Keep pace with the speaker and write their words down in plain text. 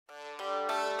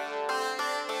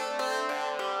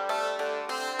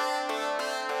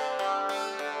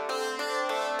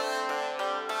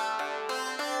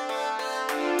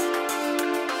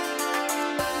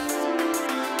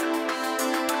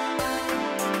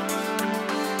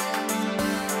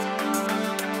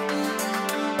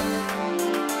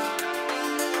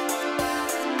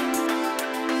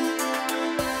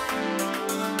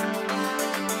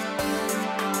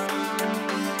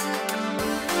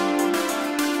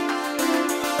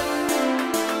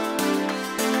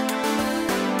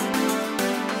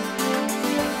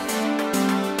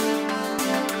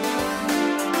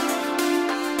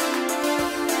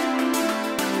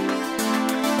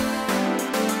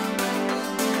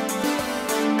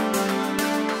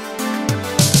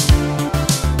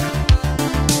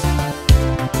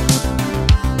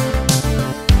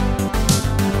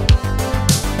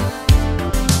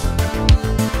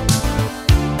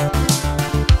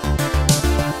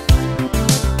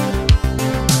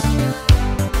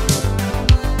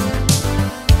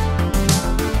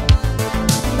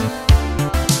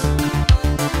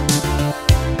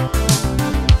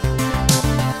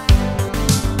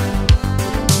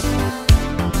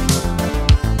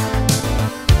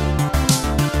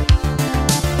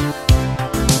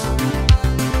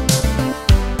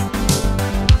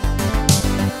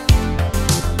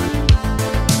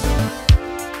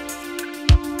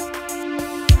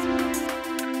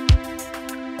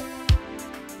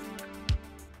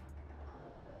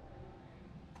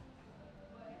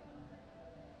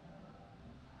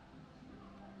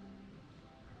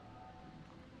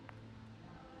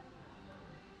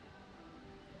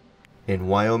In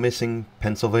Wyomissing,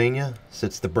 Pennsylvania,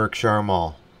 sits the Berkshire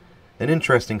Mall, an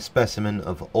interesting specimen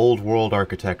of old world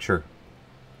architecture.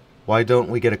 Why don't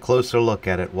we get a closer look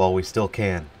at it while we still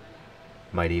can?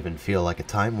 Might even feel like a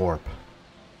time warp.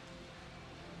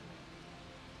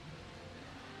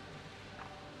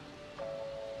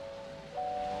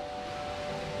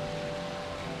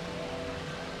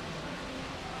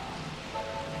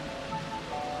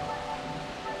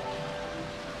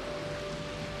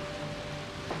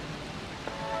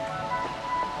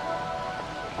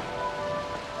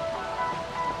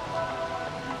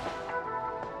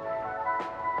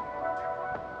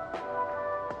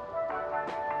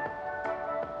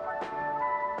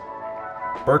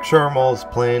 Berkshire Mall's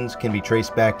plans can be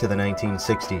traced back to the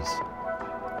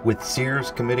 1960s. With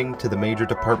Sears committing to the major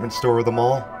department store of the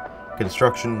mall,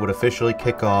 construction would officially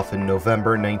kick off in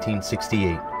November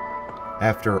 1968.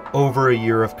 After over a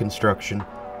year of construction,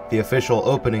 the official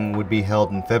opening would be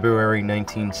held in February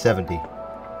 1970.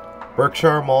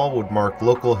 Berkshire Mall would mark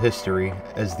local history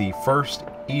as the first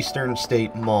Eastern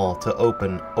State Mall to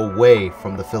open away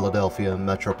from the Philadelphia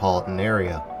metropolitan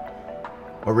area.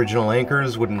 Original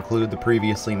anchors would include the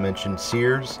previously mentioned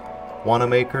Sears,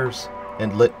 Wanamaker's,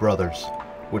 and Litt Brothers,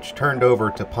 which turned over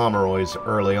to Pomeroy's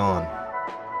early on.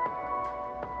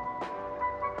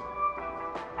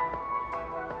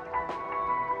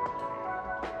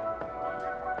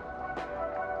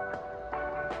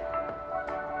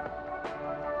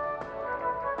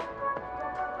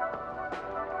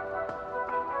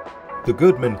 The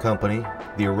Goodman Company,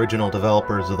 the original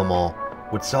developers of the mall,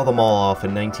 would sell the mall off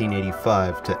in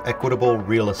 1985 to Equitable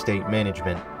Real Estate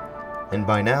Management, and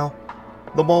by now,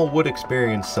 the mall would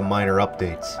experience some minor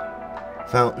updates.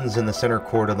 Fountains in the center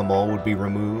court of the mall would be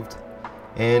removed,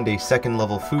 and a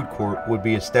second-level food court would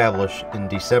be established in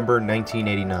December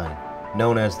 1989,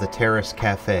 known as the Terrace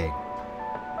Cafe.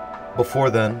 Before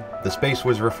then, the space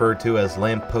was referred to as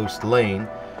Lamppost Lane,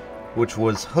 which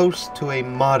was host to a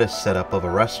modest setup of a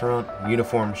restaurant,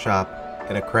 uniform shop,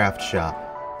 and a craft shop.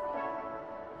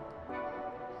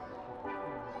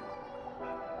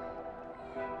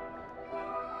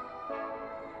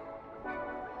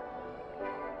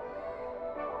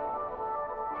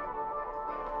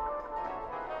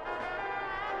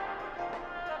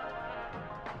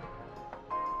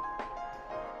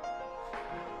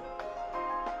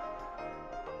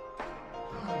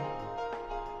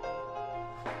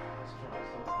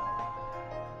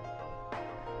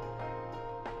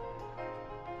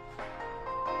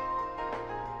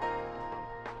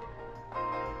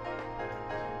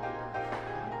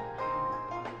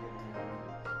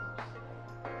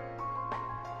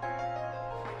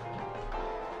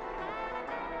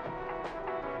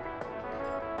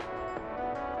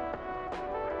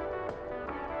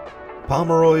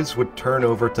 Pomeroy's would turn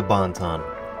over to Bon-Ton,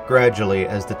 gradually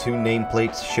as the two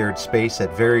nameplates shared space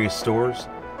at various stores,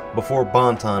 before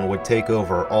Bon-Ton would take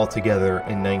over altogether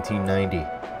in 1990.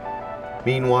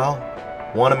 Meanwhile,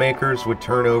 Wanamaker's would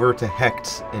turn over to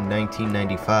Hecht's in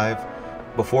 1995,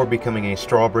 before becoming a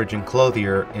Strawbridge and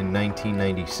Clothier in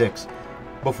 1996,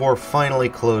 before finally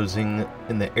closing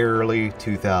in the early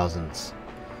 2000s.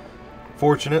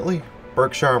 Fortunately,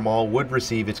 Berkshire Mall would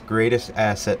receive its greatest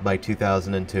asset by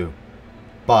 2002.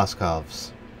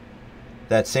 Boscov's.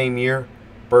 That same year,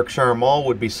 Berkshire Mall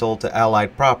would be sold to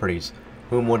Allied Properties,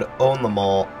 whom would own the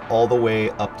mall all the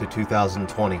way up to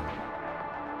 2020.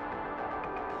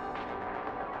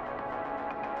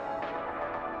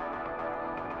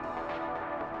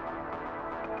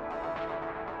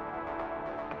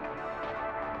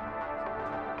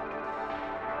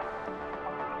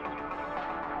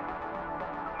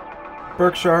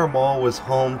 Berkshire Mall was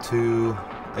home to,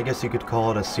 I guess you could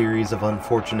call it, a series of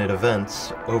unfortunate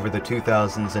events over the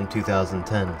 2000s and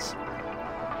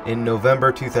 2010s. In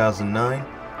November 2009,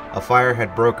 a fire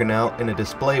had broken out in a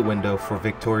display window for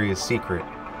Victoria's Secret.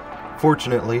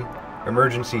 Fortunately,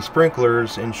 emergency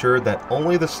sprinklers ensured that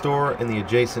only the store and the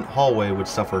adjacent hallway would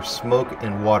suffer smoke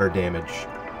and water damage.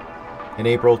 In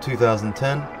April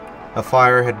 2010, a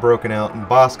fire had broken out in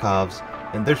Boscov's,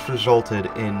 and this resulted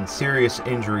in serious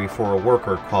injury for a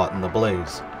worker caught in the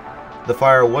blaze. The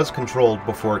fire was controlled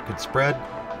before it could spread,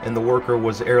 and the worker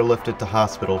was airlifted to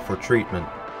hospital for treatment.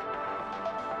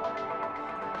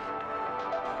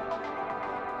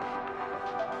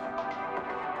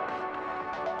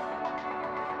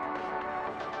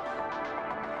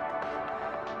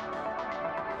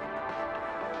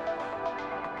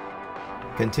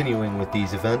 Continuing with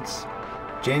these events,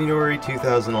 January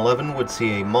 2011 would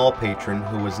see a mall patron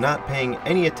who was not paying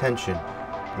any attention,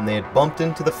 and they had bumped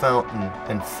into the fountain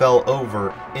and fell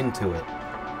over into it.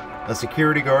 A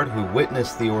security guard who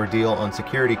witnessed the ordeal on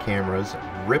security cameras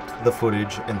ripped the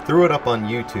footage and threw it up on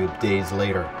YouTube days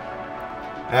later.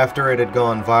 After it had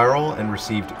gone viral and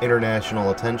received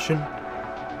international attention,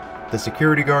 the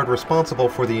security guard responsible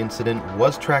for the incident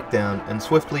was tracked down and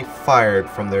swiftly fired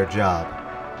from their job.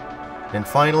 And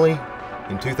finally,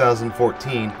 in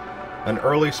 2014, an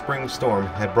early spring storm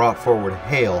had brought forward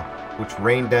hail, which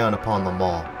rained down upon the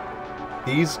mall.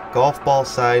 These golf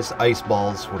ball-sized ice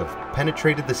balls would have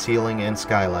penetrated the ceiling and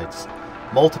skylights.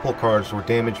 Multiple cars were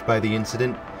damaged by the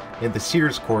incident, and the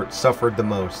Sears court suffered the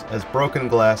most as broken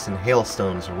glass and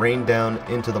hailstones rained down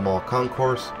into the mall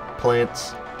concourse,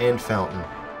 plants, and fountain.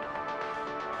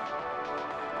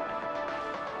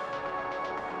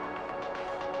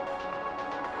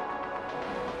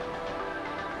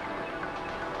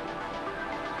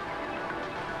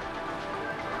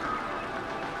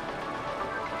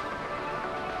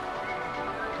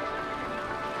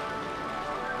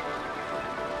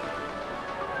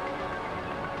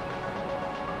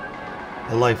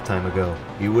 A lifetime ago,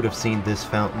 you would have seen this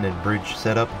fountain and bridge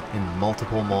set up in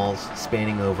multiple malls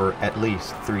spanning over at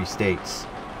least 3 states.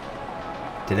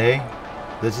 Today,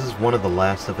 this is one of the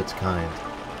last of its kind.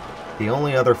 The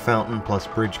only other fountain plus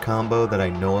bridge combo that I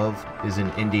know of is in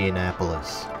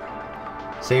Indianapolis.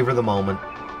 Savor the moment,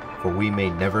 for we may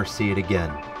never see it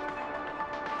again.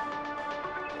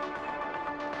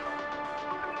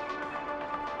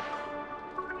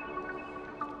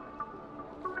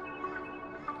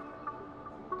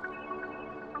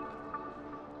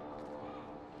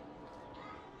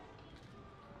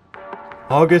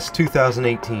 August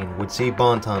 2018 would see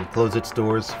Bon-Ton close its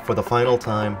doors for the final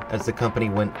time as the company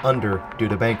went under due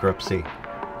to bankruptcy.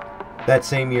 That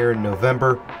same year in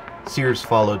November, Sears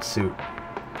followed suit.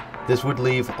 This would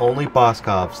leave only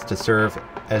Boscov's to serve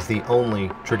as the only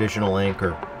traditional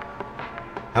anchor.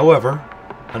 However,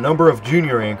 a number of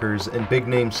junior anchors and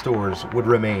big-name stores would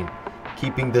remain,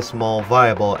 keeping this mall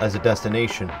viable as a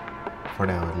destination, for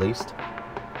now at least.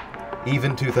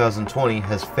 Even 2020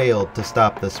 has failed to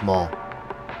stop this mall.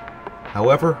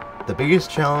 However, the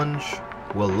biggest challenge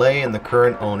will lay in the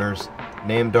current owners,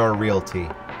 Namdar Realty.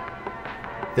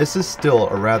 This is still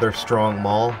a rather strong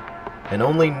mall, and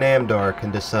only Namdar can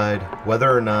decide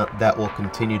whether or not that will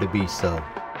continue to be so.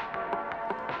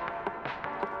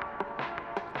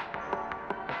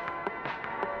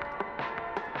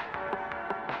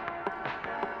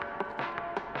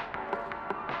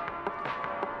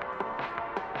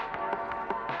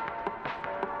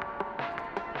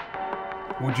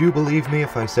 Would you believe me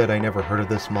if I said I never heard of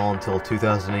this mall until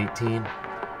 2018,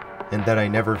 and that I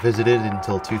never visited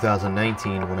until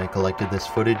 2019 when I collected this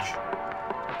footage?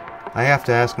 I have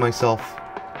to ask myself,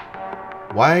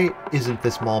 why isn't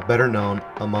this mall better known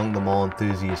among the mall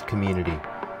enthusiast community?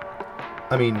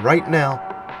 I mean, right now,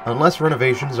 unless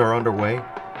renovations are underway,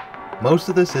 most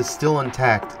of this is still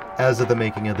intact as of the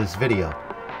making of this video.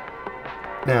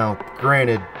 Now,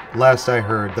 granted, last I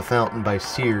heard, the fountain by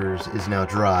Sears is now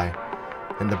dry,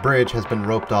 and the bridge has been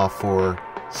roped off for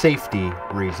safety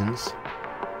reasons.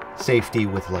 Safety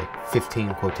with like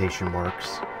 15 quotation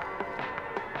marks.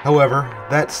 However,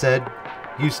 that said,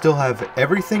 you still have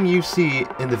everything you see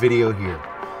in the video here.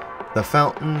 The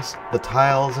fountains, the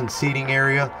tiles and seating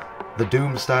area, the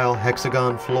Doom-style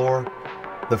Hexagon floor,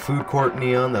 the food court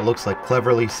neon that looks like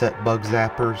cleverly set bug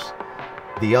zappers,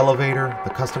 the elevator,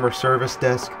 the customer service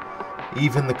desk,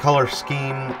 even the color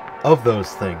scheme of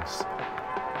those things.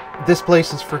 This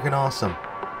place is freaking awesome.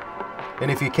 And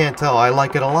if you can't tell, I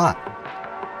like it a lot.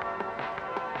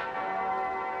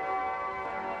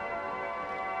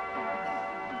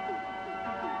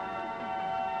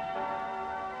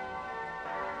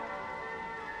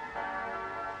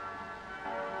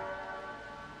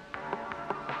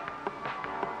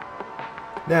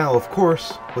 Now, of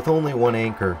course, with only one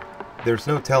anchor, there's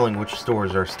no telling which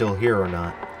stores are still here or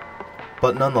not.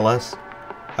 But nonetheless,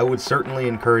 I would certainly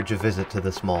encourage a visit to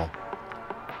this mall.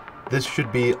 This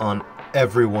should be on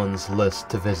everyone's list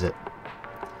to visit.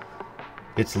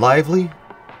 It's lively,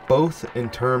 both in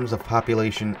terms of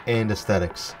population and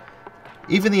aesthetics.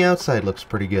 Even the outside looks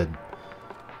pretty good.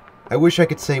 I wish I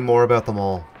could say more about the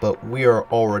mall, but we are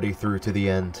already through to the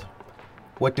end.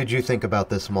 What did you think about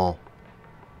this mall?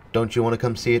 Don't you want to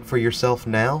come see it for yourself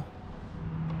now?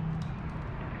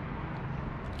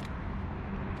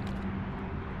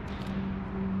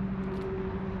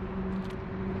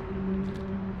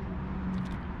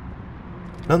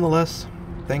 Nonetheless,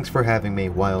 thanks for having me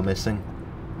while missing.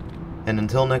 And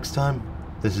until next time,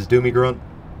 this is Doomie Grunt,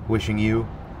 wishing you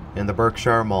and the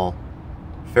Berkshire Mall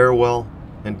farewell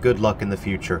and good luck in the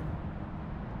future.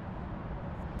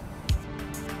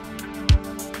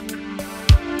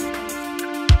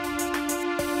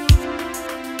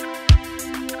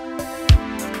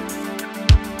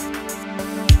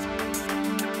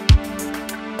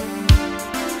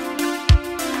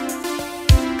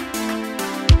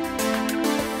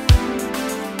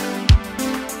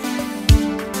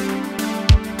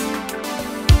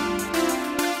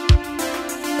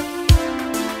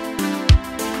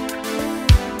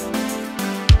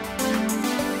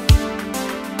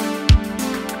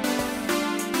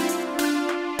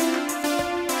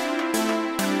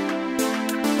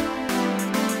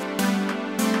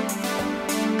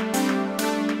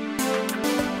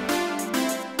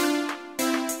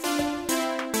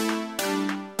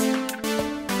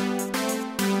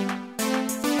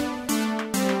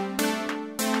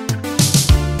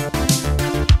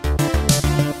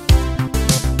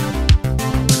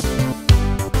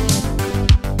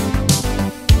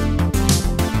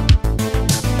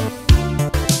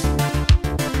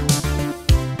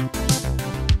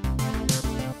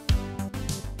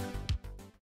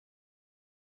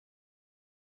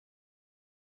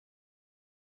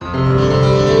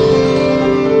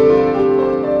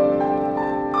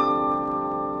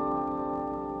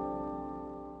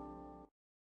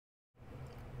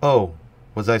 Oh,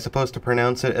 was I supposed to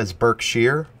pronounce it as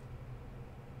Berkshire?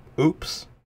 Oops.